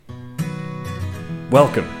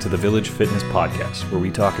Welcome to the Village Fitness Podcast, where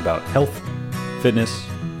we talk about health, fitness,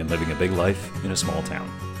 and living a big life in a small town.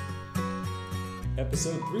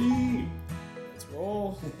 Episode 3! Let's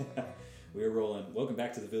roll. We're rolling. Welcome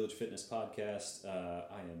back to the Village Fitness Podcast.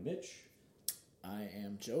 I am Mitch. I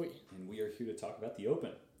am Joey. And we are here to talk about the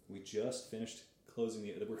Open. We just finished closing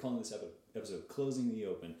we're calling this episode Closing the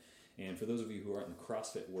Open. And for those of you who aren't in the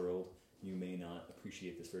CrossFit world, you may not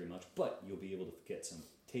appreciate this very much, but you'll be able to get some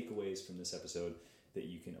takeaways from this episode that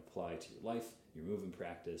you can apply to your life, your movement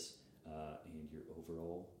practice, and your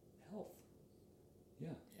overall health.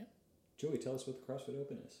 Yeah. Joey, tell us what the CrossFit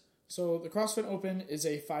Open is. So the CrossFit Open is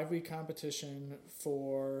a 5-week competition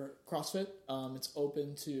for CrossFit. It's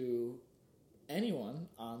open to anyone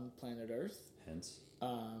on planet Earth. Hence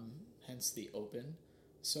the Open.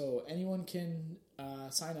 So anyone can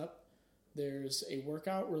sign up. There's a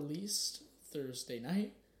workout released Thursday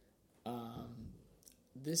night.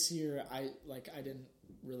 This year, I didn't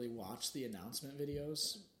really watch the announcement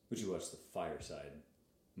videos. But you watched the Fireside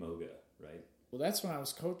Moga, right? Well, that's when I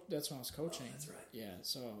was coaching. Oh, that's right. Yeah,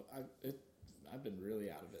 so I've been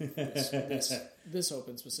really out of it. This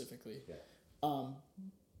Open specifically. Yeah.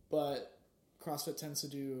 But CrossFit tends to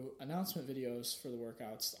do announcement videos for the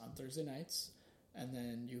workouts on Thursday nights, and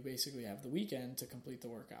then you basically have the weekend to complete the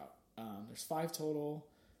workout. There's 5 total.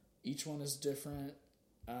 Each one is different.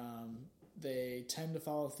 They tend to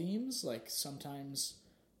follow themes, like sometimes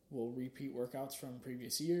we'll repeat workouts from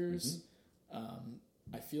previous years. Mm-hmm.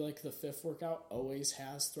 I feel like the 5th workout always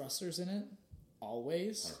has thrusters in it.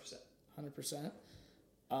 Always. 100%.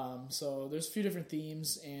 So there's a few different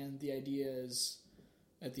themes, and the idea is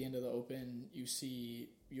at the end of the Open, you see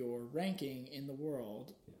your ranking in the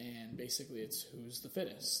world, and basically it's who's the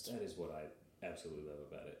fittest. That is what I absolutely love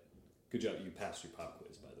about it. Good job. You passed your pop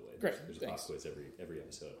quiz, by the way. Great. There's Thanks. A pop quiz every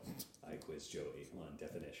episode. I quiz Joey on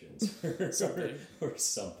definitions or something.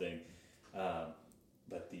 But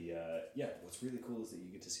what's really cool is that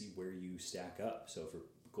you get to see where you stack up. So for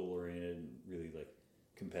goal-oriented and really like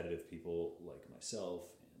competitive people like myself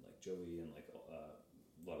and like Joey and like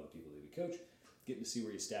a lot of the people that we coach, getting to see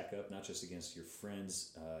where you stack up, not just against your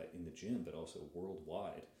friends in the gym, but also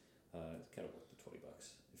worldwide. It's kind of worth the $20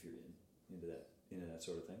 if you're into that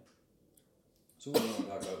sort of thing. So what we want to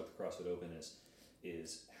talk about with the CrossFit Open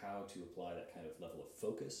is how to apply that kind of level of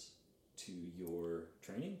focus to your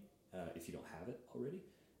training, if you don't have it already,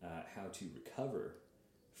 how to recover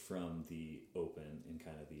from the Open and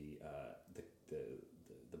kind of the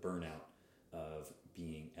burnout of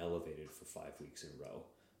being elevated for 5 weeks in a row,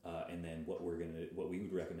 and then what we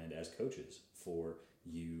would recommend as coaches for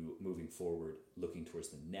you moving forward, looking towards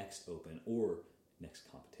the next Open or next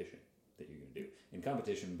competition that you're going to do. In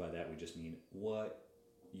competition, by that we just mean what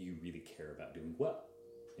you really care about doing well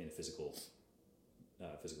in a physical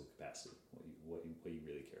capacity, what you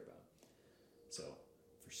really care about. So,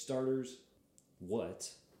 for starters,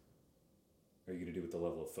 what are you going to do with the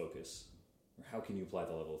level of focus, or how can you apply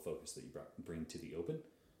the level of focus that you bring to the Open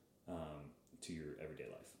to your everyday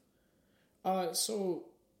life? So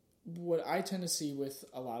what I tend to see with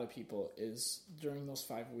a lot of people is during those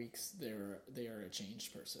 5 weeks, they are a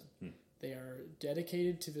changed person. They are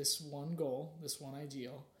dedicated to this one goal, this one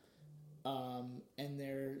ideal, and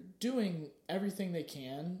they're doing everything they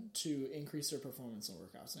can to increase their performance in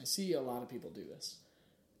workouts. And I see a lot of people do this.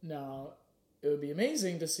 Now, it would be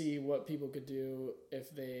amazing to see what people could do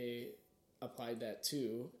if they applied that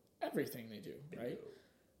to everything they do, right?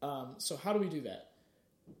 So how do we do that?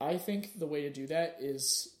 I think the way to do that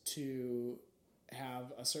is to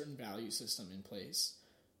have a certain value system in place.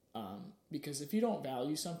 Because if you don't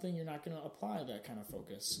value something, you're not going to apply that kind of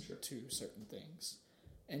focus to certain things.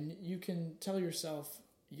 And you can tell yourself,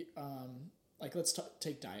 let's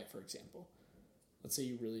take diet, for example. Let's say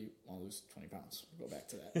you really want to lose 20 pounds. We'll go back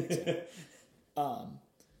to that example.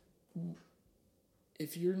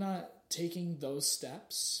 If you're not taking those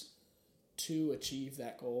steps to achieve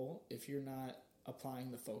that goal, if you're not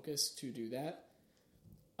applying the focus to do that,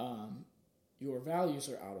 your values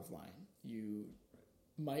are out of line. You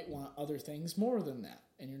might want other things more than that,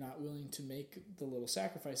 and you're not willing to make the little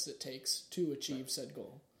sacrifice it takes to achieve said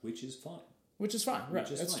goal. Which is fine. Right.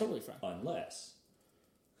 That's totally fine. Unless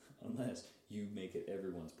you make it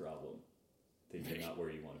everyone's problem that you're not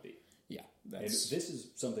where you want to be. Yeah. And this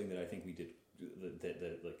is something that I think we did,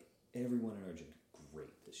 that like everyone in our gym did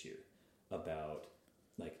great this year about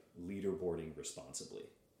like leaderboarding responsibly,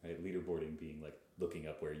 right? Leaderboarding being like looking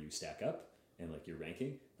up where you stack up and like your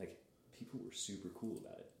ranking. Like people were super cool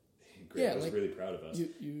about it. Great. I was really proud of us.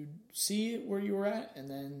 You see where you were at, and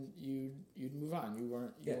then you'd move on. You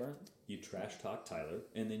weren't. You trash talk Tyler,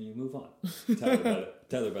 and then you move on.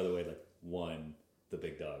 Tyler, by the way, like won the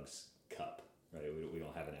big dog's cup, right? We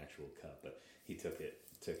don't have an actual cup, but he took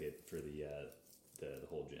it for the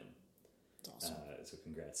whole gym. That's awesome. So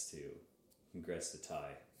congrats to Ty.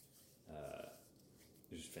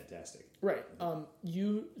 It was fantastic. Right.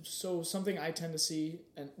 So something I tend to see,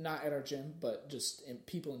 and not at our gym, but just in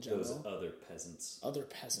people in general. Those other peasants.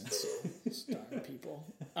 Darn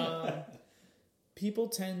people. People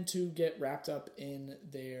tend to get wrapped up in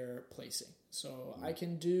their placing. So I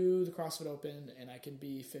can do the CrossFit Open and I can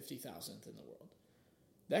be 50,000th in the world.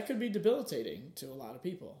 That could be debilitating to a lot of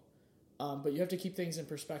people. But you have to keep things in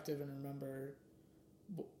perspective and remember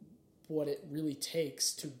what it really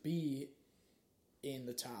takes to be in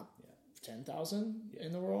the top 10,000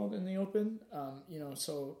 in the world in the Open.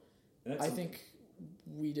 So I think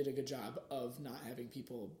we did a good job of not having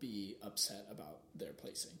people be upset about their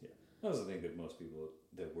placing. Yeah. I also think that most people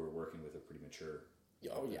that we're working with are pretty mature.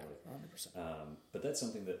 Oh, yeah, 100%. But that's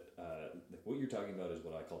something that, what you're talking about is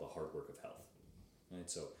what I call the hard work of health. Right?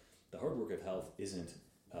 So the hard work of health isn't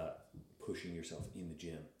pushing yourself in the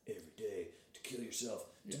gym every day to kill yourself,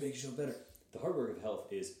 to make yourself better. The hard work of health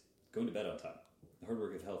is going to bed on time. The hard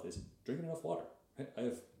work of health is drinking enough water. Right? I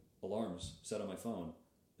have alarms set on my phone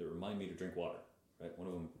that remind me to drink water. Right? One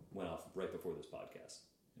of them went off right before this podcast.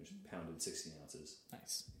 It was pounded 16 ounces.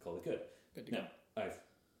 Nice. Called it good. Good to go. I've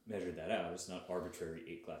measured that out. It's not arbitrary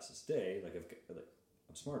 8 glasses a day.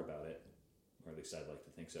 I'm smart about it, or at least I'd like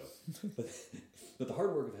to think so. but the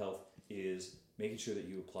hard work of health is making sure that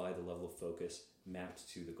you apply the level of focus mapped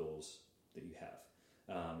to the goals that you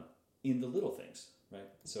have in the little things, right?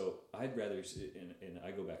 So I'd rather, and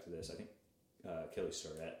I go back to this. I think Kelly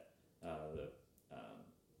Starrett, the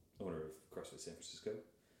owner of CrossFit San Francisco,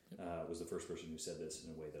 was the first person who said this in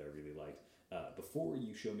a way that I really liked. Before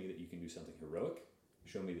you show me that you can do something heroic,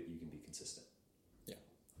 show me that you can be consistent. Yeah.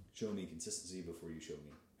 Show me consistency before you show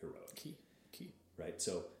me heroic. Key. Right?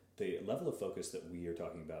 So the level of focus that we are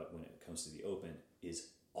talking about when it comes to the Open is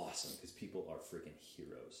awesome because people are freaking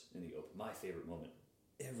heroes in the Open. My favorite moment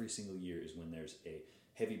every single year is when there's a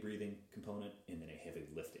heavy breathing component and then a heavy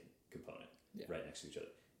lifting component right next to each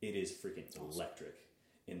other. It is freaking electric.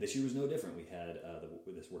 And this year was no different. We had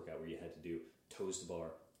this workout where you had to do toes to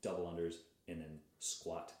bar, double unders, and then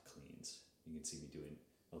squat cleans. You can see me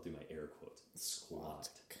I'll do my air quotes. Squat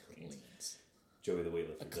cleans. Joey the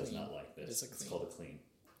weightlifter does not like this. It's called a clean.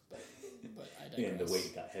 But I digress. And the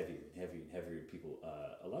weight got heavier and heavier and heavier. People,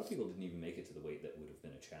 a lot of people didn't even make it to the weight that would have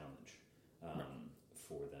been a challenge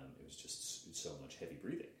for them. It was just so much heavy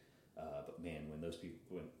breathing. But man, when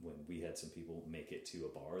we had some people make it to a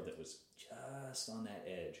bar that was just on that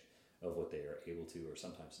edge of what they are able to, or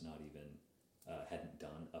sometimes not even hadn't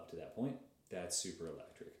done up to that point, that's super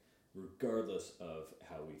electric. Regardless of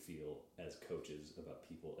how we feel as coaches about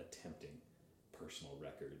people attempting personal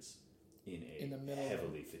records in a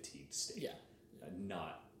heavily fatigued state. Yeah.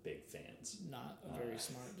 Not big fans. Not a very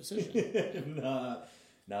smart decision.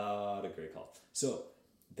 Not a great call. So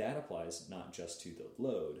that applies not just to the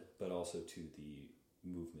load, but also to the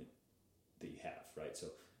movement that you have, right? So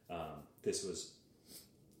this was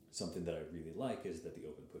something that I really like is that the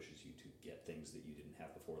Open pushes you to get things that you didn't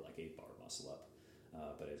have before, like a bar muscle up.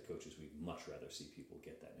 But as coaches, we'd much rather see people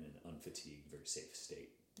get that in an unfatigued, very safe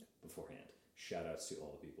state beforehand. Shout outs to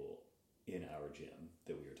all the people in our gym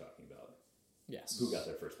that we were talking about. Yes. Who got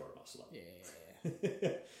their first bar muscle up. Yeah.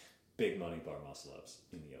 Big money bar muscle ups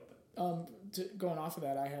in the Open. Going off of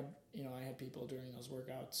that, I had people during those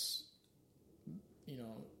workouts,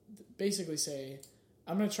 basically say,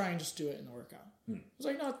 I'm going to try and just do it in the workout. I was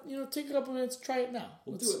like, no, take a couple minutes, try it now.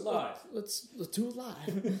 Let's do it live. Let's do it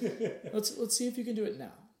live. let's see if you can do it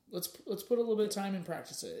now. Let's put a little bit of time and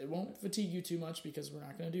practice it. It won't fatigue you too much because we're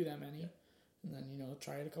not going to do that many. And then,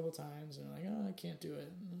 try it a couple times and like, I can't do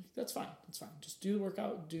it. Like, that's fine. Just do the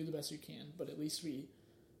workout, do the best you can. But at least we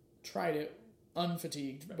tried it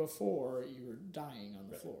unfatigued before you were dying on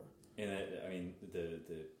the floor. And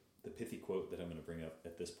the pithy quote that I'm going to bring up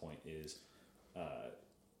at this point is,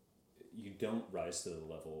 you don't rise to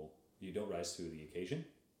the occasion,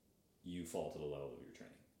 you fall to the level of your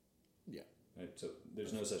training. Yeah. Right? So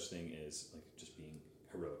there's no such thing as like just being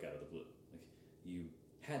heroic out of the blue. Like you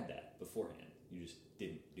had that beforehand. You just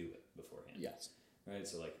didn't do it beforehand. Yes. Right?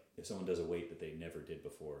 So like if someone does a weight that they never did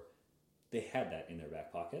before, they had that in their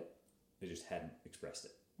back pocket. They just hadn't expressed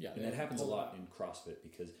it. Yeah. And that happens a lot in CrossFit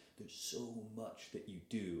because there's so much that you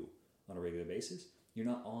do on a regular basis. You're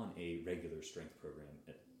not on a regular strength program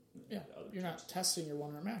you're not testing your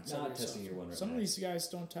 1 rep max. Not testing your 1 rep max. Some of these guys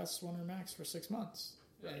don't test 1 rep max for 6 months.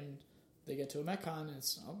 Right. And they get to a Metcon and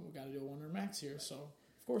we got to do a 1 rep max here. So,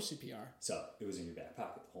 of course, CPR. So, it was in your back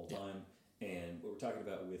pocket the whole time. And what we're talking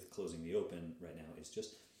about with closing the open right now is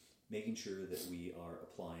just making sure that we are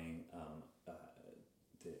applying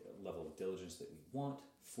the level of diligence that we want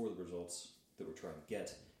for the results that we're trying to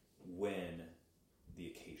get when the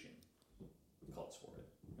occasion calls for it.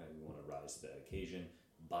 Right? We want to rise to that occasion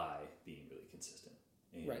by being really consistent.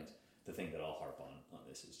 And right. the thing that I'll harp on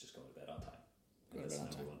this is just going to bed on time. Go to bed on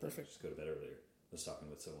time. Perfect. Just go to bed earlier. I was talking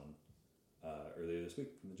with someone earlier this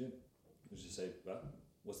week from the gym. I was just saying, well,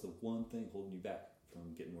 what's the one thing holding you back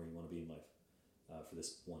from getting where you want to be in life for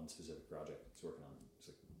this one specific project it's working on? It's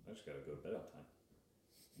like, I just got to go to bed on time.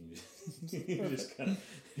 And you just kind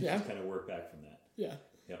of work back from that. Yeah.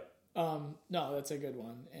 Yep. No, that's a good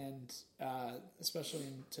one. And especially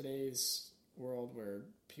in today's world where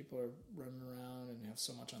people are running around and have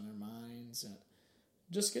so much on their minds, and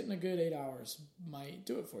just getting a good 8 hours might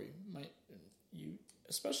do it for you.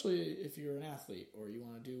 Especially if you're an athlete or you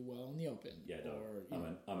want to do well in the open. Yeah, no,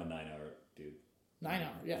 I'm a 9 hour dude. 9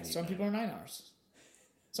 hours, yeah. Some people are 9 hours.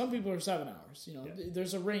 Some people are 7 hours.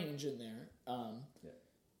 There's a range in there.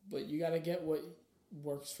 But you got to get what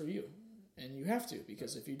works for you. And you have to,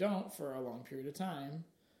 because if you don't for a long period of time,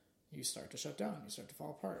 you start to shut down. You start to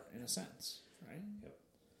fall apart, in a sense, right? Yep.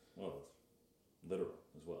 Well, literal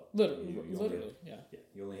as well. Literally, yeah.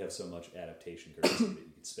 You only have so much adaptation currency that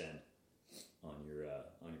you can spend on your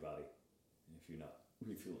body. And if you're not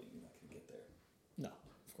refueling, you're not going to get there. No.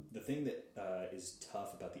 The thing that is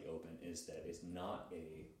tough about the open is that it's not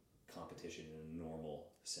a competition in a normal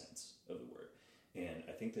sense of the word. And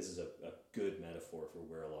I think this is a good metaphor for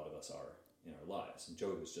where a lot of us are in our lives. And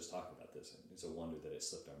Joey was just talking about this, and it's a wonder that it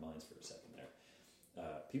slipped our minds for a second there.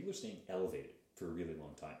 People are staying elevated for a really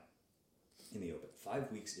long time in the open.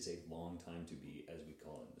 5 weeks is a long time to be, as we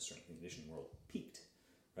call it in the strength and conditioning world, peaked,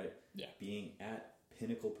 right? Yeah. Being at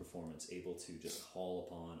pinnacle performance, able to just call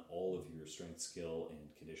upon all of your strength, skill, and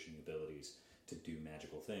conditioning abilities to do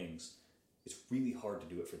magical things. It's really hard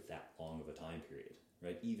to do it for that long of a time period,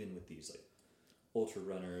 right? Even with these like ultra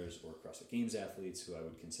runners or CrossFit Games athletes, who I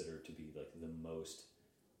would consider to be like the most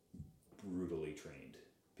brutally trained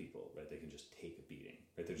people, right? They can just take a beating,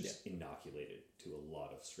 right? They're just inoculated to a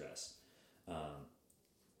lot of stress.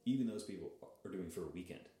 Even those people are doing for a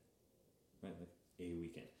weekend, right? Like a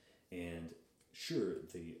weekend. And sure,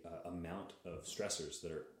 the amount of stressors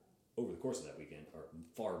that are over the course of that weekend are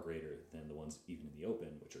far greater than the ones even in the open,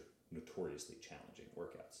 which are notoriously challenging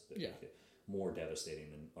workouts that make it more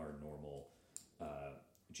devastating than our normal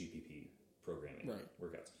GPP programming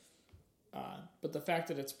workouts. But the fact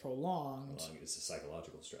that it's prolonged is a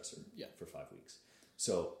psychological stressor for 5 weeks.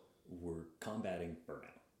 So we're combating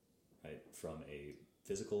burnout, right? From a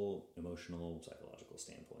physical, emotional, psychological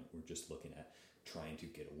standpoint. We're just looking at trying to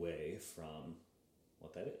get away from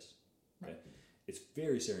what that is. Right? It's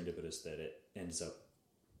very serendipitous that it ends up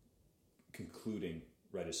concluding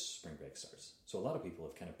right as spring break starts. So a lot of people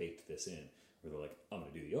have kind of baked this in, where they're like, I'm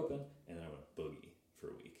going to do the open, and then I'm going to boogie for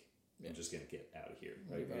a week. Yeah. I'm just going to get out of here.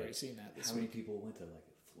 Right? We've already seen that this How week. many people went to like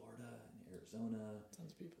Florida and Arizona?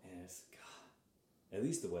 Tons of people. And it's, God, at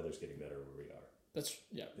least the weather's getting better where we are. That's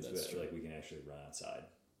true. Like we can actually run outside.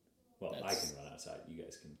 Well, I can run outside. You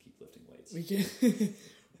guys can keep lifting weights. We can.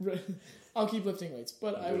 I'll keep lifting weights,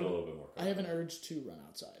 but a little bit more. I have an urge to run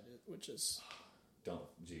outside, which is you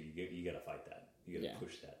got to fight that. You got to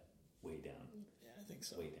push that way down. Yeah, I think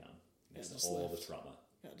so. Way down. It's all the trauma.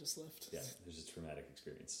 Yeah, just lift. Yeah, there's a traumatic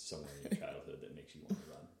experience somewhere in your childhood that makes you want to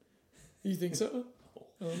run. You think so?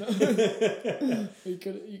 Oh no.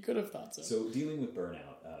 You could have thought so. So dealing with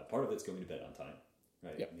burnout, part of it's going to bed on time,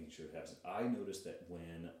 right? Yep. Making sure it happens. I noticed that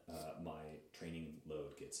when my training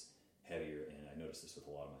load gets heavier, and I notice this with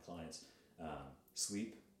a lot of my clients,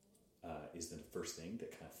 sleep is the first thing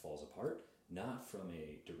that kind of falls apart, not from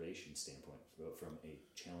a duration standpoint, but from a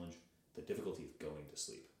challenge. The difficulty of going to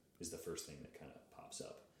sleep is the first thing that kind of pops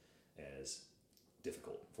up as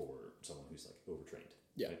difficult for someone who's like overtrained.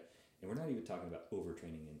 Yeah. Right? And we're not even talking about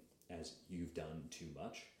overtraining as you've done too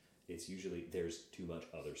much. It's usually there's too much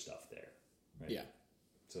other stuff there. Right? Yeah.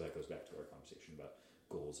 So that goes back to our conversation about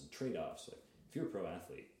goals and trade-offs. Like if you're a pro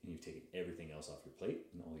athlete and you've taken everything else off your plate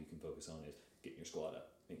and all you can focus on is getting your squat up,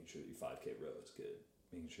 making sure that your 5K row is good,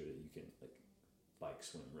 making sure that you can like bike,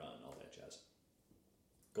 swim, run, all that jazz.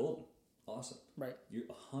 Golden. Awesome. Right. You're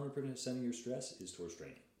 100% of your stress is towards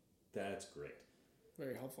training. That's great.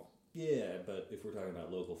 Very helpful. Yeah, but if we're talking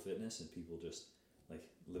about local fitness and people just like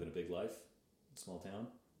living a big life, small town,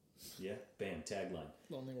 yeah, bam, tagline.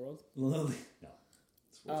 Lonely world? Lonely. No.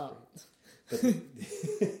 It's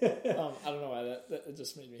I don't know why that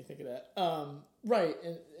just made me think of that. Right.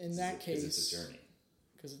 In that case. Because it's a journey.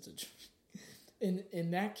 Because it's a journey.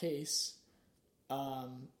 In that case,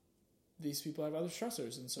 these people have other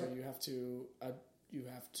stressors, and so Right. you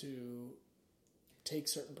have to take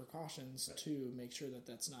certain precautions Right. to make sure that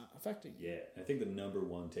that's not affecting you. Yeah, I think the number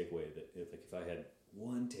one takeaway that if I had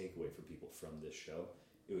one takeaway for people from this show,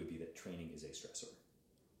 it would be that training is a stressor.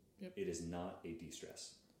 Yep. It is not a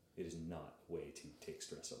de-stress. It is not a way to take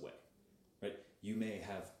stress away, right? You may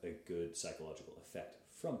have a good psychological effect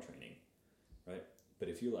from training, right? But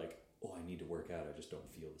if you're like, oh, I need to work out, I just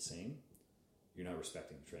don't feel the same, you're not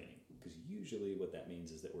respecting the training. Because usually what that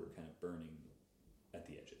means is that we're kind of burning at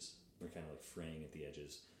the edges. We're kind of like fraying at the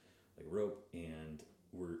edges like a rope, and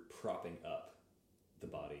we're propping up the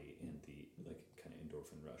body and the like kind of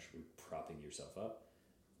endorphin rush. We're propping yourself up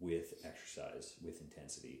with exercise, with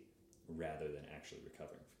intensity, rather than actually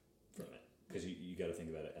recovering from it. Because you got to think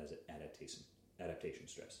about it as an adaptation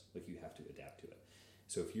stress. Like you have to adapt to it.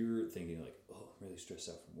 So if you're thinking like, oh, I'm really stressed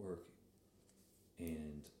out from work,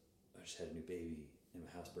 and I just had a new baby, and my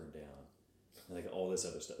house burned down, and like all this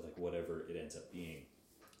other stuff, like whatever it ends up being,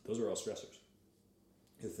 those are all stressors.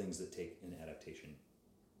 The things that take an adaptation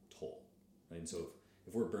toll. Right? And so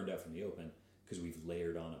if we're burned out from the open because we've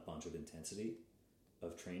layered on a bunch of intensity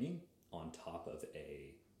of training on top of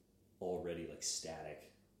a already like static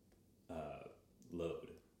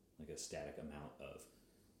load, like a static amount of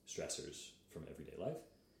stressors from everyday life,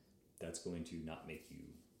 that's going to not make you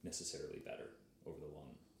necessarily better over the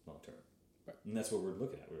long term. Right. And that's what we're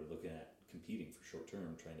looking at. We're looking at competing for short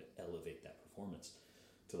term, trying to elevate that performance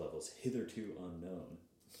to levels hitherto unknown.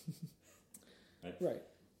 Right.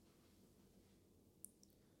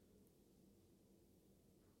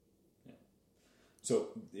 Yeah. So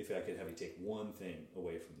if I could have you take one thing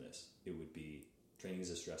away from this, it would be training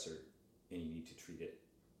is a stressor, and you need to treat it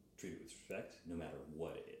with respect, no matter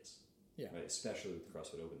what it is. Yeah. Right. Especially with the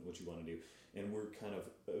CrossFit Open, what you want to do, and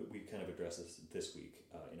we kind of addressed this week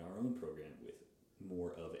in our own program with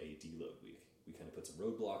more of a deload week. We kind of put some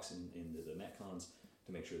roadblocks into the Metcons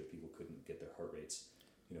to make sure that people couldn't get their heart rates,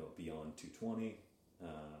 beyond 220.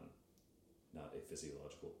 Not a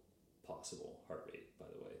physiological possible heart rate, by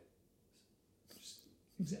the way. Just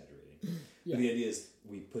exaggerating. Yeah. But the idea is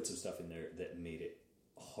we put some stuff in there that made it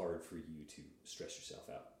hard for you to stress yourself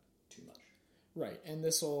out too much. Right, and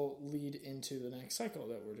this will lead into the next cycle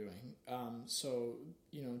that we're doing. So,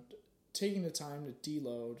 taking the time to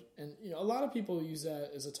deload, and a lot of people use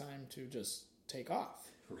that as a time to just take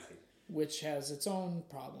off, Right. which has its own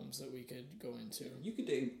problems that we could go into. You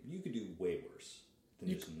could do way worse than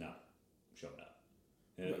just not showing up.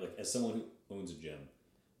 And Right. like as someone who owns a gym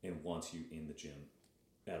and wants you in the gym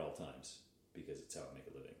at all times because it's how I make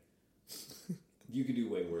a living, you could do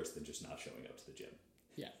way worse than just not showing up to the gym.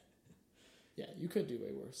 Yeah, you could do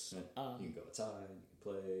way worse. You can go outside, you can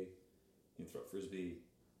play, you can throw a frisbee.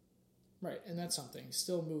 Right, and that's something.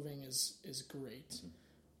 Still moving is great.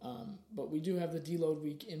 Mm-hmm. But we do have the deload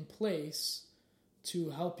week in place to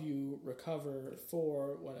help you recover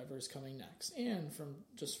for whatever is coming next, and from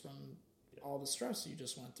all the stress you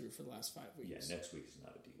just went through for the last 5 weeks. Yeah, next week is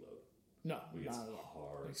not a deload. No, We get not some at all.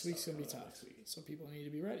 hard Next week's stuff gonna be coming up tough, next week. so people need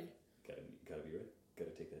to be ready. Gotta be ready.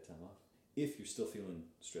 Gotta take that time off. If you're still feeling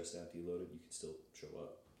stressed out, deloaded, you can still show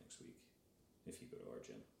up next week if you go to our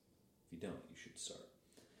gym. If you don't, you should start.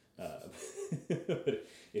 But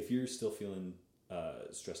if you're still feeling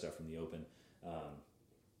stressed out from the open,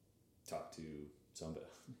 talk to somebody.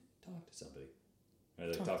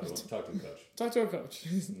 Right, talk to a coach. Talk to a coach.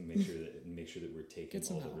 make sure that we're taking Get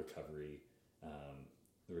some all the help. recovery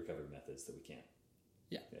methods that we can.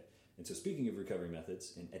 Yeah. Okay. And so speaking of recovery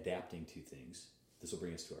methods and adapting to things, this will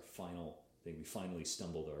bring us to our final thing. We finally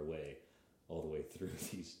stumbled our way all the way through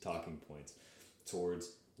these talking points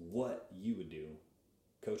towards what you would do,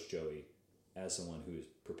 Coach Joey, as someone who is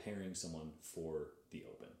preparing someone for the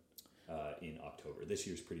Open in October. This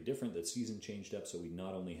year's pretty different. The season changed up, so we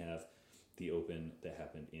not only have the Open that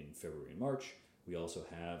happened in February and March, we also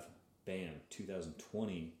have,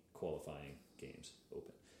 2020 qualifying games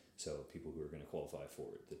open. So people who are going to qualify for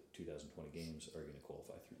the 2020 games are going to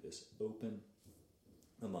qualify through this Open,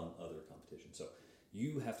 among other competitions. So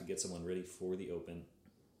you have to get someone ready for the Open.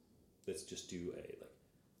 Let's just do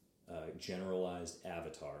a generalized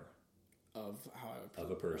avatar Of how I would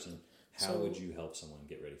of a person. How would you help someone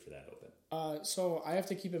get ready for that Open? So I have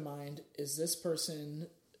to keep in mind, is this person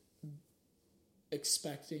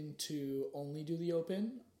expecting to only do the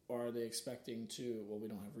Open, or are they expecting to, well, we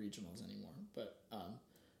don't have regionals anymore, but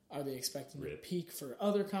are they expecting to peak for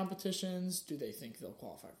other competitions? Do they think they'll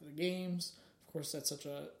qualify for the games? Of course, that's such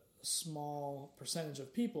a small percentage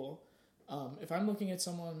of people. If I'm looking at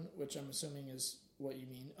someone, which I'm assuming is what you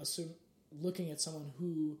mean, looking at someone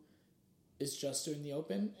who is just doing the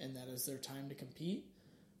Open and that is their time to compete,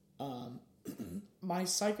 My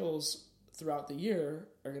cycles throughout the year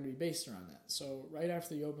are going to be based around that. So right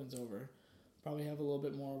after the Open's over, probably have a little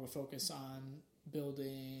bit more of a focus on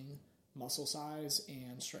building muscle size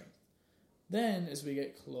and strength. Then as we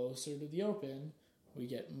get closer to the Open, we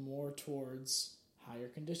get more towards higher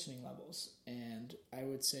conditioning levels. And I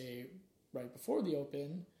would say right before the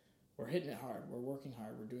Open, we're hitting it hard. We're working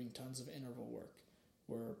hard. We're doing tons of interval work.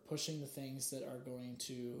 We're pushing the things that are going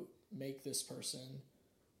to make this person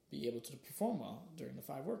be able to perform well during the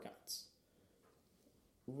 5 workouts.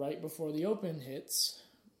 Right before the Open hits,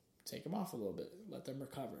 take them off a little bit. Let them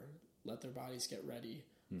recover. Let their bodies get ready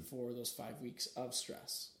for those 5 weeks of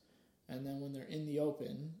stress. And then when they're in the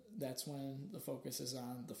Open, that's when the focus is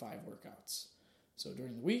on the 5 workouts. So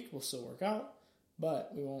during the week, we'll still work out,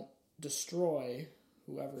 but we won't destroy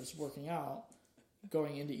whoever's working out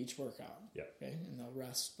going into each workout. Yeah. Okay. And they'll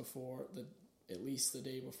rest before at least the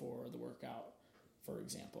day before the workout, for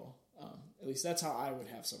example. At least that's how I would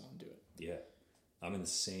have someone do it. Yeah. I'm in the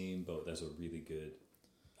same boat. That's a really good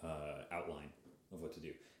outline of what to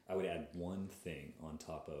do. I would add one thing on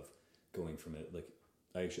top of going from it. Like,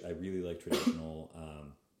 I really like traditional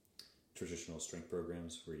strength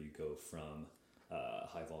programs where you go from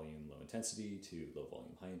high volume, low intensity to low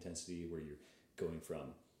volume, high intensity, where you're going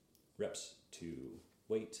from reps to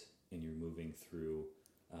weight and you're moving through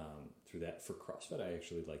that. For CrossFit, I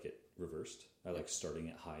actually like it reversed. I like starting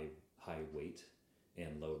at high weight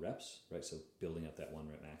and low reps, right? So building up that 1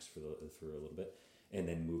 rep max for a little bit, and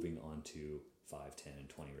then moving on to 5, 10, and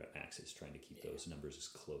 20 rep maxes, trying to keep those numbers as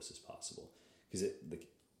close as possible. Because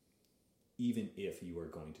even if you are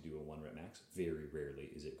going to do a 1 rep max, very rarely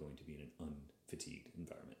is it going to be in an unfatigued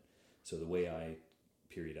environment. So the way I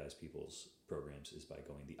periodize people's programs is by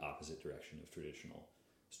going the opposite direction of traditional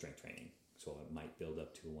strength training. So I might build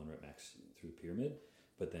up to a 1 rep max through the pyramid,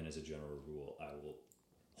 but then as a general rule, I will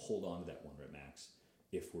hold on to that 1 rep max.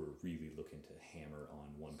 If we're really looking to hammer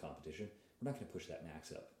on one competition, we're not going to push that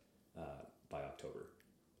max up by October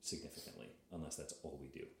significantly, unless that's all we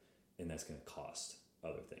do. And that's going to cost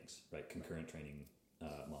other things, right? Concurrent training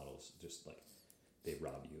models, just like they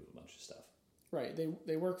rob you of a bunch of stuff. Right.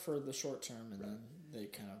 They work for the short term, and then they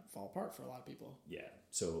kind of fall apart for a lot of people. Yeah.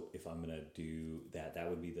 So if I'm going to do that, that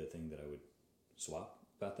would be the thing that I would swap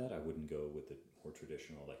about that. I wouldn't go with the more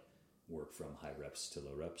traditional, like, work from high reps to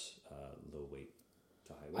low reps, low weight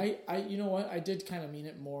to high weight. I you know what? I did kind of mean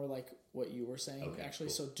it more like what you were saying, actually.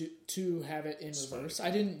 Cool. So to have it in reverse. I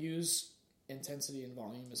didn't use intensity and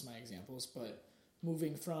volume as my examples, but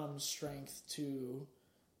moving from strength to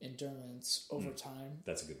endurance over time.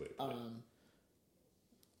 That's a good way to put it.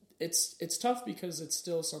 It's tough because it's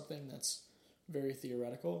still something that's very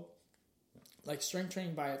theoretical. Like strength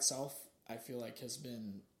training by itself, I feel like has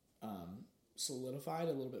been solidified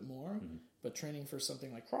a little bit more, but training for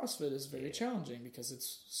something like CrossFit is very challenging because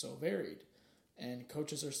it's so varied, and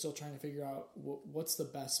coaches are still trying to figure out what's the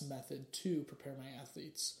best method to prepare my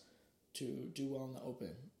athletes to do well in the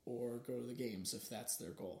Open or go to the games if that's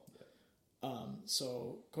their goal.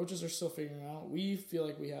 So coaches are still figuring out. We feel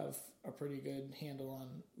like we have a pretty good handle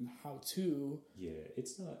on how to. Yeah,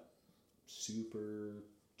 it's not super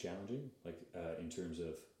challenging, like in terms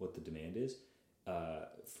of what the demand is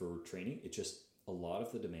for training. It just, a lot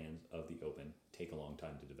of the demands of the Open take a long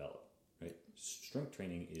time to develop, right? Strength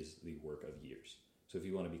training is the work of years. So if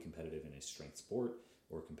you want to be competitive in a strength sport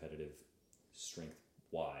or competitive strength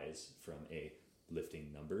wise from a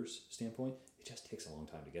lifting numbers standpoint, it just takes a long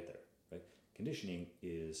time to get there, right? Conditioning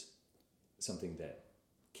is something that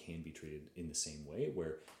can be treated in the same way,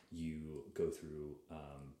 where you go through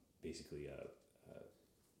basically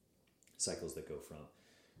cycles that go from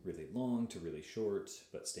really long to really short,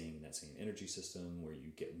 but staying in that same energy system, where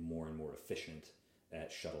you get more and more efficient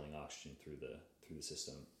at shuttling oxygen through the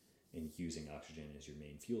system and using oxygen as your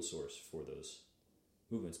main fuel source for those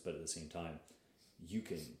movements. But at the same time, you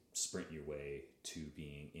can sprint your way to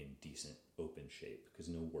being in decent Open shape, because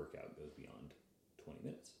no workout goes beyond 20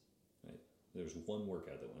 minutes, right? There's one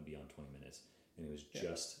workout that went beyond 20 minutes, and it was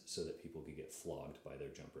just so that people could get flogged by their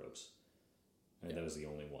jump ropes. Right? That was the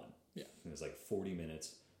only one. Yeah. It was like 40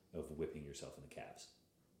 minutes of whipping yourself in the calves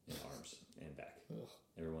and arms and back. Ugh.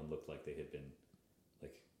 Everyone looked like they had been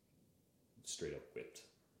like straight up whipped.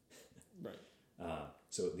 Right.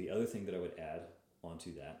 So the other thing that I would add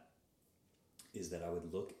onto that is that I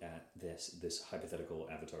would look at this hypothetical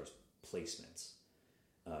avatar's placements,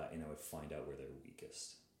 and I would find out where they're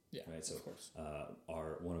weakest. Yeah, right. So of course.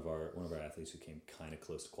 One of our athletes who came kind of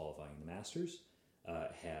close to qualifying the Masters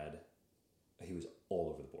he was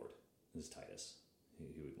all over the board. This is Titus. He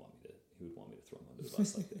would want me to throw him under the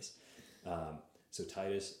bus like this. So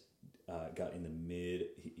Titus got in the mid.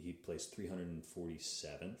 He placed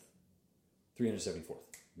 374th.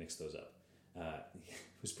 Mixed those up.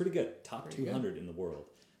 It was pretty good. Top 200 in the world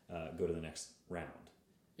go to the next round.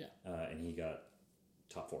 Yeah. And he got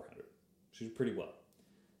top 400, which is pretty well.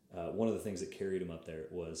 One of the things that carried him up there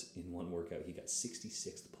was in one workout, he got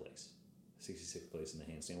 66th place. 66th place in the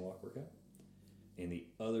handstand walk workout. In the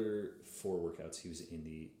other 4 workouts, he was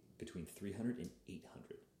in between 300 and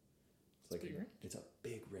 800. It's a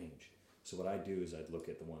big range. So what I do is I'd look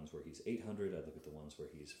at the ones where he's 800, I'd look at the ones where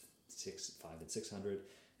he's 5 and 600, and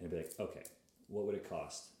I'd be like, okay, what would it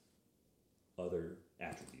cost other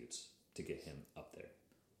attributes to get him up there,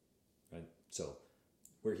 right? So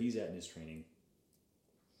where he's at in his training,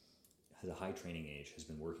 has a high training age, has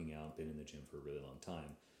been working out, been in the gym for a really long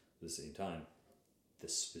time. At the same time, the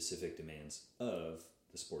specific demands of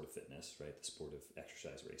the sport of fitness, right, the sport of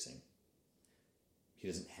exercise racing, he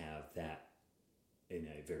doesn't have that in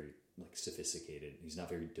a very sophisticated, he's not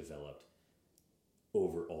very developed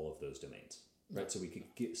over all of those domains, right? So we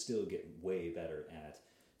could still get way better at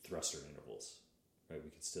thruster intervals, right? We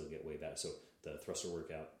could still get way better. So the thruster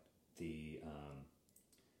workout, the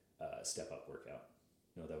step up workout,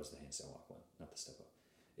 no, that was the handstand walk one, not the step up.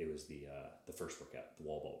 It was the first workout, the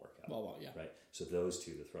wall ball workout. Wall ball, yeah. Right? So those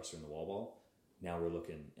two, the thruster and the wall ball, now we're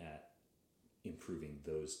looking at improving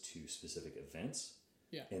those 2 specific events.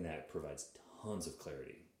 Yeah. And that provides tons of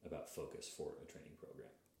clarity about focus for a training program.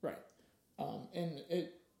 Right. And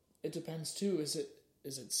it depends too. Is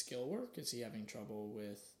it skill work? Is he having trouble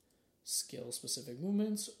with skill specific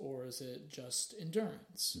movements, or is it just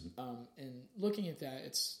endurance? Mm-hmm. And looking at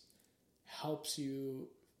that, helps you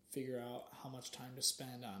figure out how much time to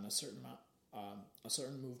spend on a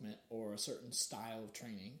certain movement or a certain style of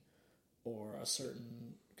training or a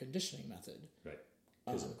certain conditioning method. Right.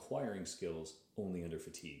 Because acquiring skills only under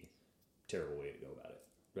fatigue, terrible way to go about it.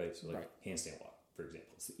 Right. So handstand walk, for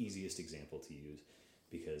example, it's the easiest example to use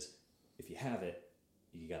because if you have it,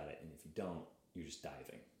 you got it, and if you don't, you're just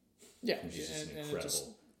diving. Yeah, it's just an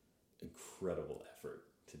incredible effort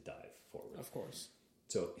to dive forward. Of course.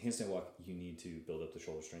 So handstand walk, you need to build up the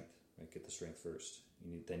shoulder strength, right? Get the strength first.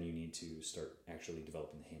 Then you need to start actually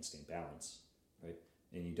developing the handstand balance, right?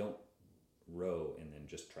 And you don't row and then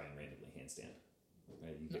just try and randomly handstand,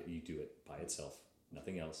 right? You do it by itself,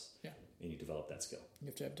 nothing else. Yeah. And you develop that skill. You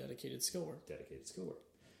have to have dedicated skill work.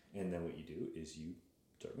 And then what you do is you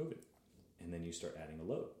start moving, and then you start adding a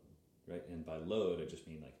load, right? And by load, I just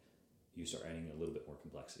mean you start adding a little bit more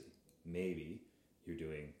complexity. Maybe you're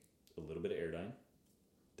doing a little bit of airdyne,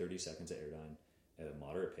 30 seconds of airdyne at a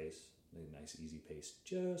moderate pace, a nice easy pace,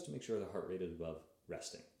 just to make sure the heart rate is above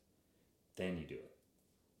resting. Then you do it,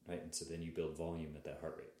 right? And so then you build volume at that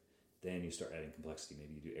heart rate. Then you start adding complexity.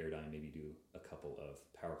 Maybe you do airdyne, maybe you do a couple of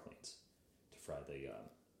power cleans to fry the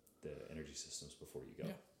energy systems before you go.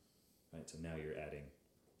 Yeah. Right? So now you're adding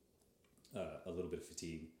a little bit of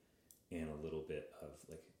fatigue and a little bit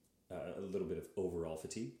of overall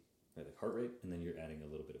fatigue, right? Like heart rate, and then you're adding a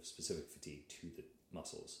little bit of specific fatigue to the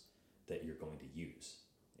muscles that you're going to use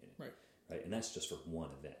in it. Right? And that's just for one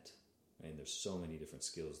event. Right? And there's so many different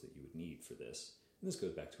skills that you would need for this. And this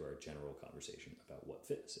goes back to our general conversation about what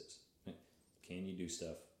fitness is. Right? Can you do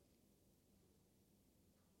stuff?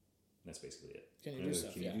 That's basically it. Can you do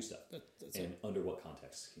stuff? Can you do stuff? That's and it. under what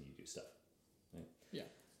context can you do stuff? Right? Yeah.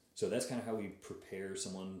 So that's kind of how we prepare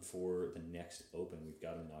someone for the next Open. We've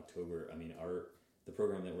got them in October. I mean, the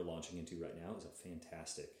program that we're launching into right now is a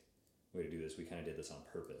fantastic way to do this. We kind of did this on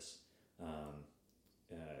purpose.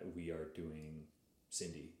 We are doing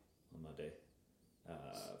Cindy on Monday, 5,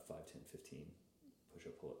 10, 15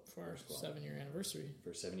 push-up, pull-up. For our 7-year anniversary.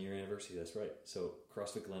 For a 7-year anniversary, that's right. So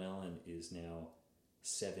CrossFit Glen Ellen is now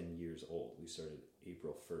 7 years old. We started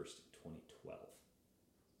April 1st, 2012.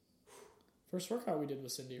 First workout we did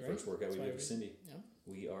with Cindy, right? First workout we did with Cindy. Yeah.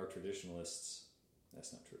 We are traditionalists.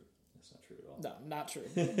 That's not true. That's not true at all. No, not true.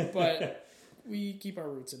 But we keep our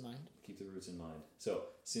roots in mind. Keep the roots in mind. So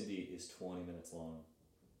Cindy is 20 minutes long.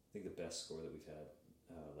 I think the best score that we've had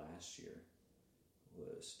last year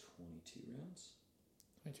was 22 rounds.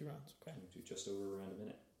 22 rounds, okay. 22, just over around a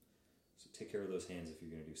minute. So take care of those hands if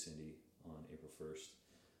you're going to do Cindy on April 1st.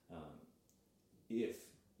 If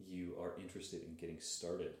you are interested in getting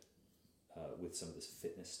started with some of this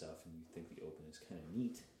fitness stuff and you think the Open is kind of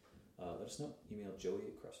neat, let us know. Email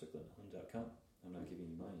joey@crossfitglenellen.com. I'm not giving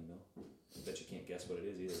you my email. I bet you can't guess what it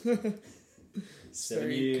is either.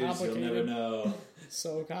 7 years, you'll never know.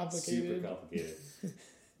 So complicated. Super complicated.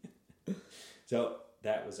 So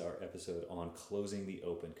that was our episode on closing the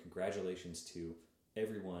Open. Congratulations to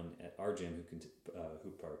everyone at our gym who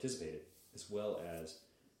participated, as well as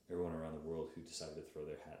everyone around the world who decided to throw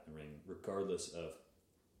their hat in the ring, regardless of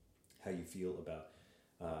how you feel about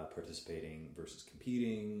participating versus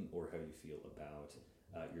competing, or how you feel about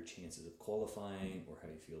your chances of qualifying, or how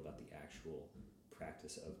you feel about the actual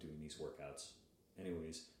practice of doing these workouts.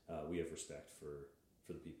 Anyways, we have respect for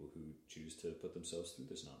the people who choose to put themselves through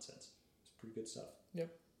this nonsense. It's pretty good stuff.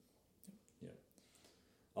 Yep. Yeah.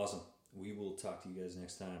 Awesome. We will talk to you guys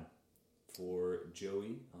next time. For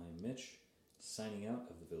Joey, I'm Mitch, signing out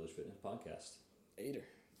of the Village Fitness Podcast. Later.